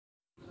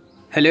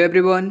Hello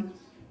everyone,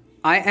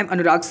 I am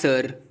Anurag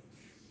sir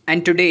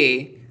and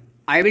today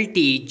I will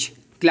teach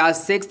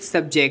class 6th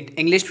subject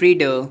English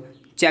Reader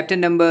chapter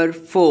number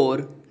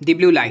 4 The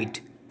Blue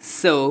Light.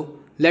 So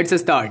let's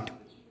start.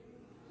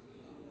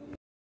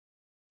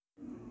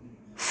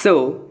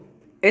 So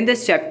in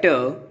this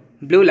chapter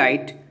Blue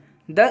Light,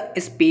 the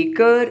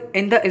speaker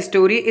in the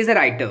story is a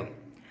writer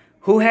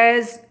who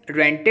has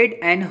rented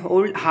an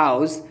old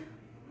house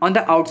on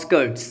the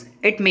outskirts.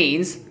 It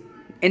means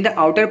in the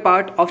outer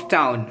part of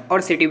town or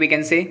city, we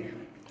can say,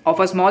 of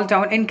a small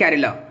town in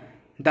Kerala.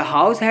 The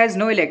house has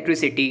no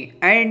electricity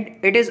and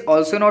it is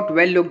also not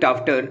well looked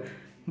after,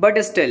 but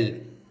still,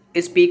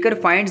 a speaker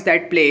finds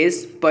that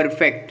place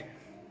perfect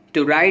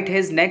to write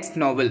his next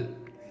novel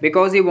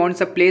because he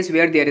wants a place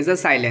where there is a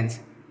silence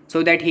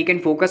so that he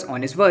can focus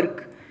on his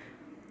work.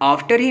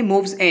 After he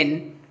moves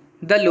in,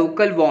 the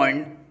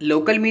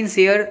local means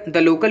here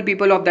the local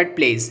people of that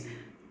place,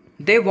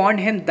 they warn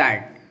him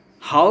that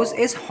house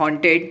is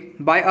haunted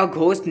by a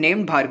ghost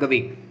named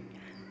Bhargavi.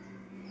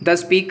 The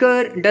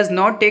speaker does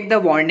not take the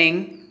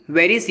warning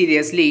very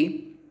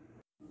seriously,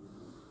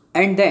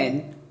 and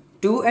then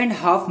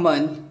 2.5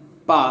 months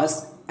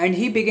pass and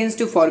he begins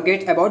to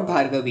forget about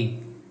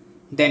Bhargavi.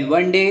 Then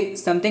one day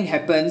something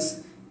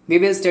happens we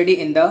will study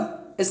in the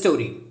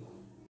story.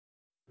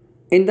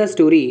 In the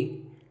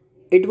story,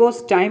 it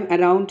was time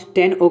around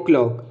 10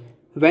 o'clock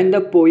when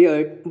the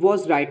poet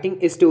was writing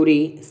a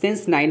story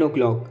since 9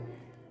 o'clock.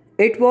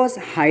 It was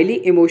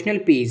highly emotional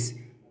piece,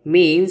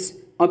 means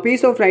a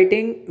piece of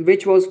writing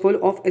which was full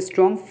of a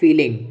strong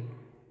feeling.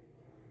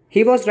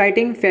 He was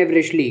writing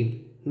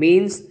feverishly,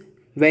 means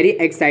very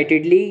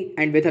excitedly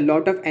and with a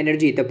lot of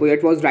energy. The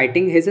poet was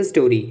writing his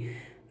story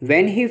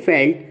when he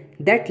felt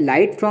that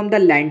light from the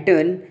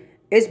lantern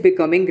is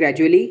becoming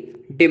gradually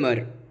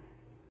dimmer.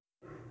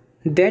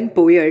 Then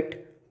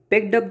poet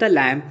picked up the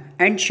lamp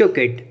and shook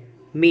it,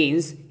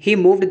 means he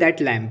moved that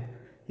lamp.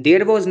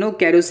 There was no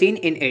kerosene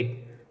in it,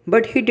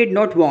 but he did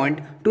not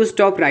want to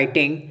stop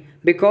writing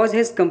because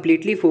his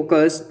completely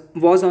focus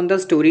was on the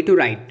story to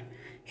write.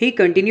 He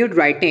continued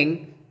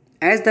writing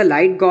as the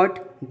light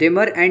got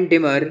dimmer and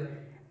dimmer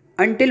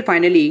until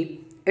finally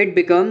it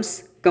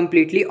becomes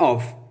completely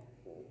off.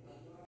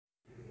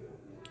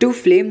 To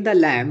flame the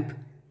lamp,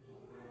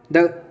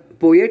 the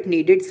poet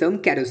needed some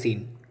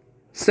kerosene.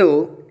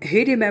 So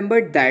he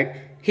remembered that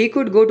he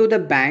could go to the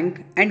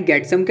bank and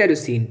get some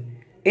kerosene.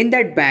 In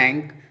that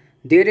bank,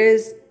 there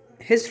is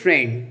his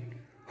friend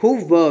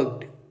who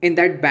worked in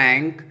that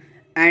bank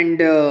and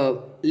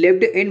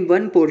lived in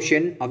one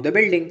portion of the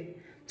building.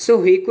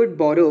 So he could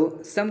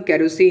borrow some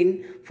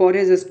kerosene for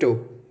his stove.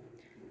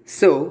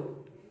 So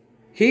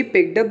he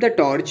picked up the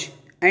torch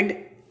and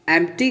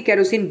empty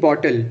kerosene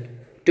bottle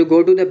to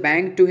go to the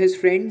bank to his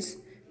friends.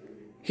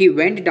 He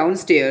went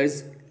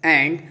downstairs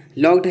and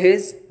locked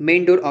his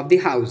main door of the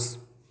house.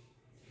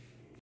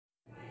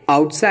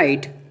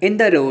 Outside, in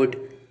the road,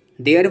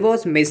 there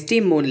was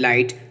misty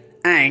moonlight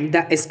and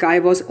the sky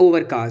was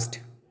overcast.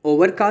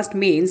 Overcast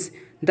means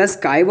the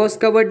sky was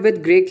covered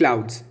with grey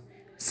clouds.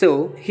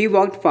 So he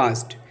walked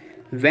fast.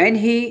 When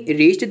he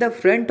reached the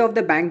front of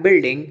the bank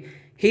building,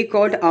 he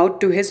called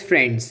out to his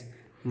friends.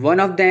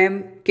 One of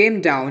them came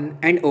down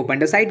and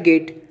opened a side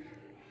gate.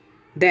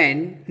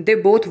 Then they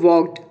both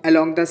walked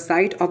along the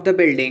side of the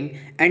building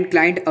and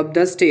climbed up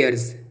the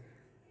stairs.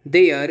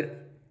 There,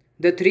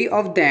 the three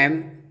of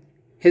them,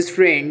 his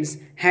friends,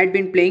 had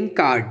been playing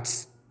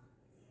cards.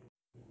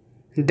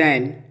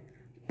 Then,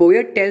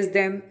 poet tells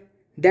them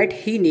that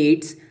he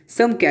needs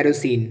some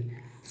kerosene.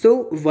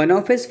 So one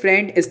of his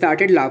friend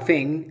started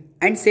laughing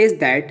and says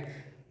that,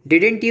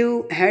 "Didn't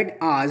you had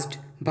asked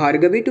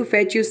Bhargavi to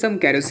fetch you some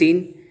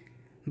kerosene?"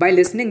 By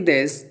listening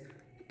this,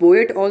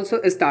 poet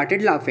also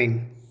started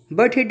laughing,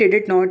 but he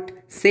did not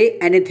say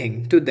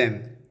anything to them.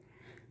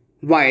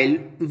 While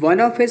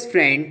one of his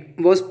friend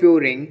was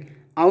pouring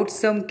out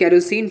some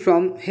kerosene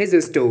from his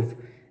stove,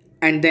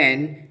 and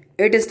then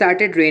it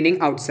started raining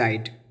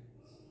outside.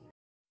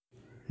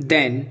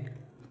 Then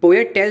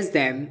poet tells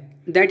them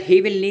that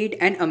he will need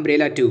an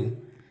umbrella too.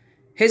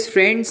 His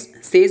friends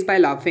says by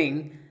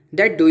laughing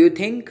that, "Do you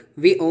think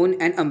we own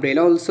an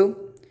umbrella also?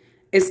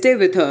 Stay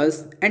with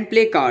us and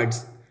play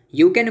cards.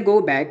 You can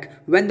go back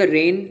when the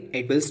rain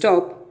it will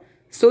stop."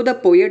 So the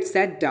poet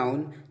sat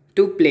down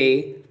to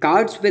play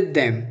cards with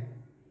them.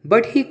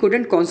 But he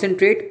couldn't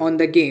concentrate on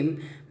the game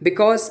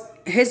because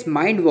his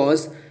mind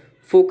was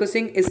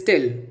focusing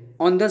still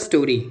on the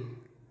story.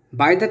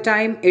 By the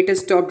time it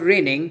stopped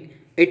raining,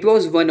 it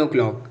was 1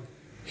 o'clock.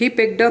 He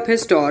picked up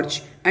his torch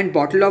and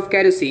bottle of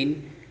kerosene.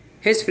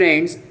 His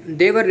friends,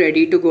 they were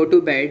ready to go to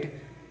bed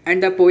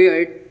and the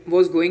poet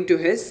was going to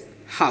his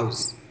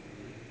house.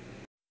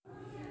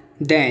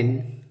 Then,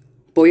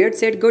 poet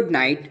said good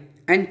night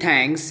and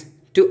thanks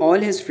to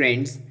all his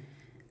friends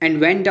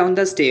and went down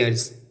the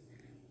stairs.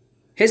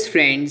 His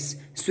friends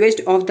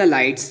switched off the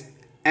lights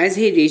as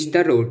he reached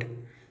the road.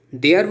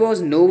 There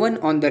was no one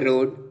on the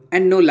road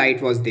and no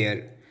light was there.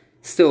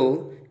 So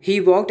he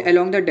walked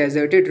along the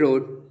deserted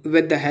road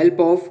with the help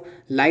of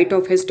light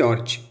of his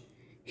torch.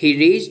 He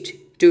reached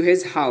to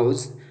his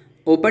house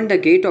opened the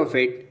gate of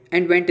it,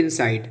 and went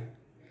inside.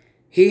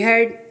 He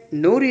had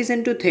no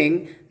reason to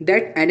think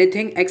that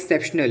anything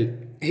exceptional,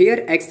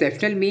 here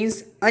exceptional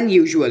means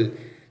unusual,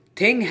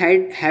 thing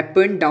had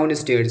happened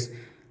downstairs.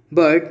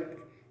 But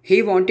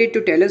he wanted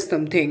to tell us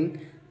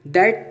something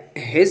that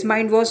his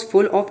mind was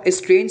full of a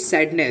strange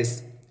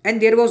sadness,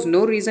 and there was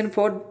no reason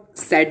for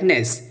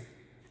sadness,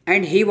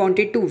 and he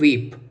wanted to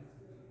weep.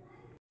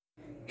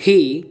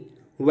 He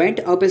went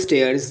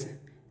upstairs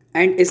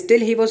and still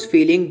he was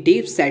feeling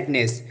deep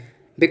sadness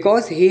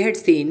because he had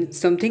seen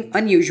something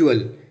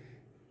unusual.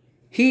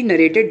 He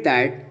narrated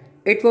that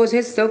it was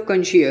his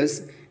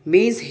subconscious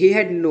means he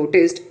had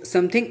noticed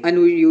something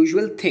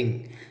unusual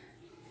thing.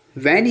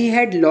 When he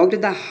had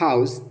locked the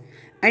house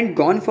and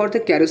gone for the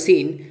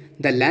kerosene,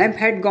 the lamp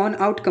had gone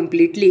out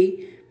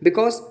completely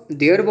because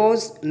there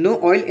was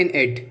no oil in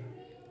it.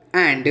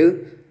 And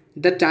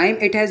the time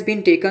it has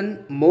been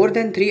taken more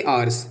than 3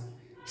 hours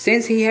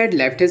since he had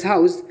left his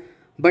house,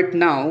 but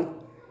now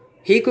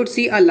he could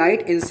see a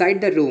light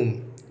inside the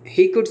room.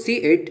 He could see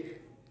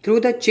it through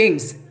the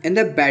chinks in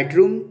the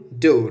bedroom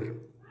door.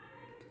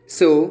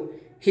 So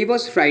he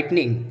was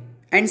frightening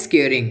and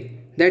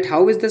scaring that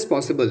how is this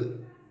possible?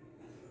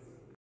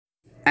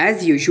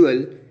 As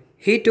usual,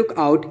 he took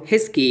out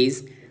his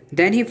keys,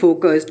 then he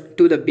focused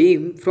to the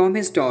beam from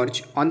his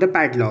torch on the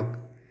padlock.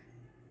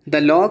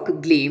 The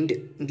lock gleamed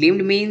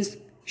means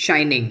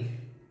shining,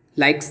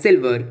 like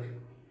silver,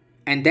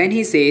 and then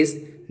he says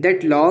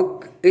that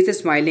lock is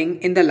smiling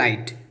in the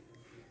light.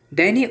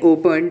 Then he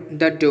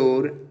opened the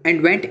door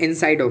and went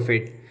inside of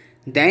it.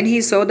 Then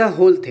he saw the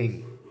whole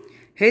thing.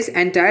 His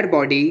entire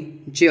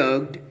body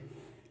jerked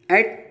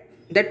at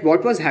that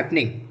what was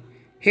happening.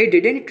 He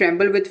didn't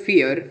tremble with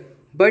fear,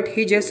 but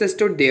he just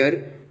stood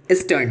there,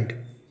 stunned.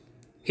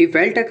 He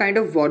felt a kind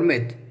of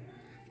warmth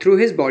through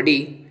his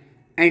body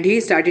and he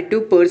started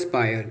to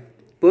perspire.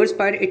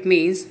 Perspire it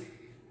means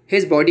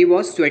his body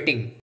was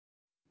sweating.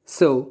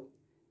 So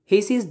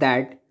he sees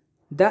that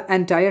the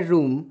entire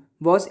room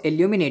was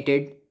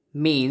illuminated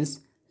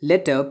means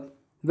lit up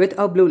with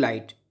a blue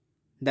light.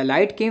 The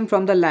light came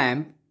from the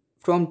lamp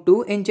from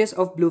 2 inches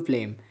of blue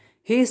flame.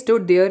 He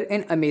stood there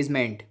in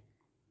amazement.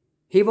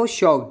 He was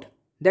shocked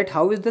that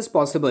how is this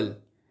possible?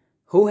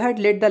 Who had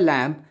lit the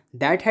lamp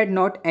that had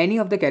not any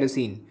of the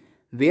kerosene?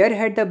 Where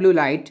had the blue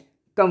light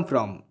come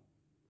from?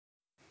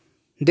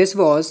 This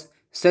was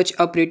such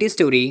a pretty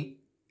story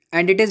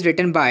and it is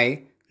written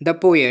by the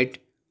poet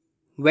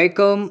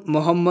Wakam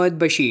Muhammad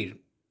Bashir.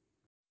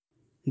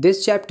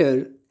 This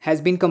chapter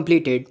has been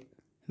completed.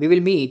 We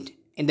will meet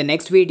in the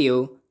next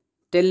video.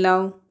 Till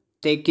now,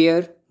 take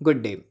care.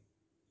 Good day.